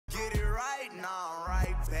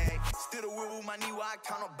Did a whip with my knee while I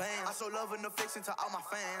count up bands. I show love and affection to all my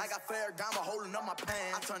fans. I got fair gamma holding up my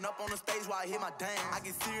pants. I turn up on the stage while I hit my dance. I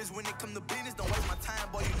get serious when it come to business, don't waste my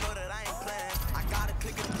time, boy, you know that I ain't playing. I gotta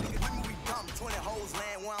click it, with me we dumb, 20 hoes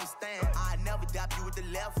land where I'm staying. I never dap you with the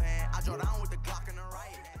left hand. I draw down with the Glock in the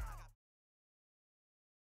right hand.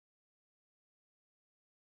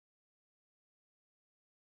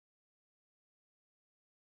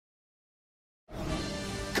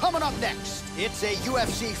 Coming up next, it's a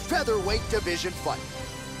UFC featherweight division fight.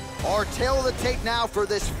 Our tail of the tape now for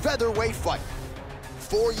this featherweight fight.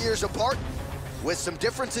 4 years apart, with some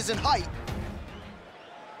differences in height. Here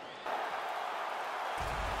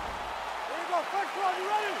you go, first one, you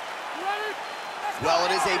ready? You ready? Well,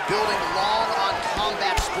 it is a building long on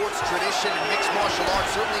combat sports tradition, and mixed martial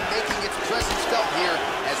arts certainly making its presence felt here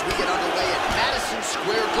as we get underway at Madison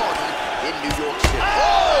Square Garden in New York City.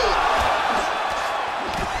 Oh!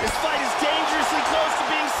 This fight is dangerously close to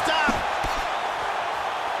being stopped.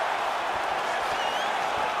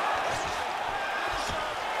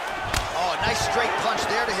 Oh, nice straight punch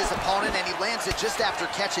there to his opponent, and he lands it just after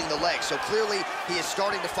catching the leg. So clearly, he is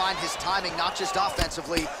starting to find his timing, not just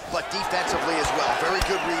offensively, but defensively as well. Very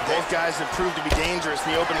good read there. Both guys have proved to be dangerous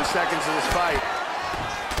in the opening seconds of this fight.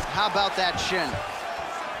 How about that shin?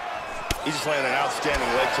 He just landed an outstanding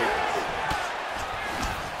leg kick.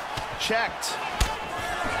 Checked.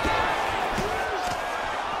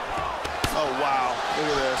 Oh, wow. Look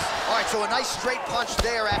at this. All right, so a nice straight punch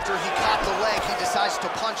there after he caught the leg. He decides to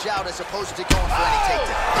punch out as opposed to going for any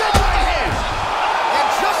takedown. Good right hand! And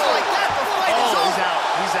just like that, the fight is over. He's out.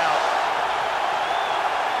 He's out.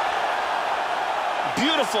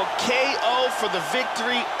 Beautiful KO for the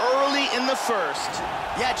victory early in the first.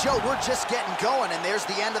 Yeah, Joe, we're just getting going, and there's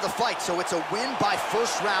the end of the fight. So it's a win by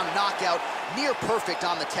first-round knockout, near perfect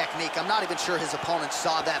on the technique. I'm not even sure his opponent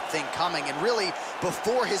saw that thing coming. And really,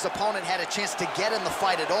 before his opponent had a chance to get in the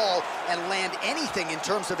fight at all and land anything in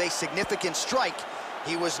terms of a significant strike,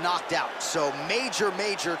 he was knocked out. So major,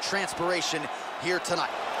 major transpiration here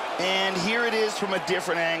tonight. And here it is from a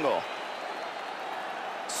different angle.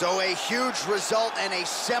 So a huge result and a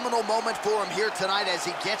seminal moment for him here tonight as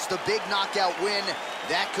he gets the big knockout win.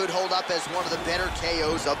 That could hold up as one of the better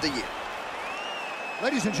KOs of the year.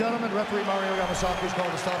 Ladies and gentlemen, referee Mario Yamasaki is called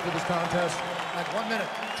to stop to this contest at 1 minute,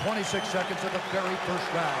 26 seconds of the very first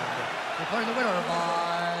round. Declaring the winner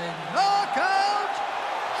by knockout,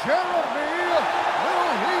 Jeremy Stevens.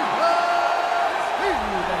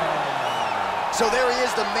 So there he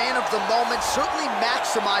is, the man of the moment. Certainly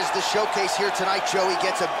maximized the showcase here tonight, Joe. He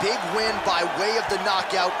gets a big win by way of the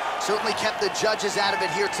knockout. Certainly kept the judges out of it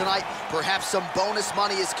here tonight. Perhaps some bonus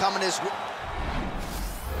money is coming his way.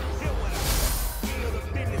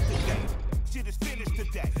 Shit is finished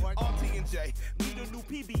today. RT and J, need a new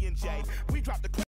PB&J. We dropped the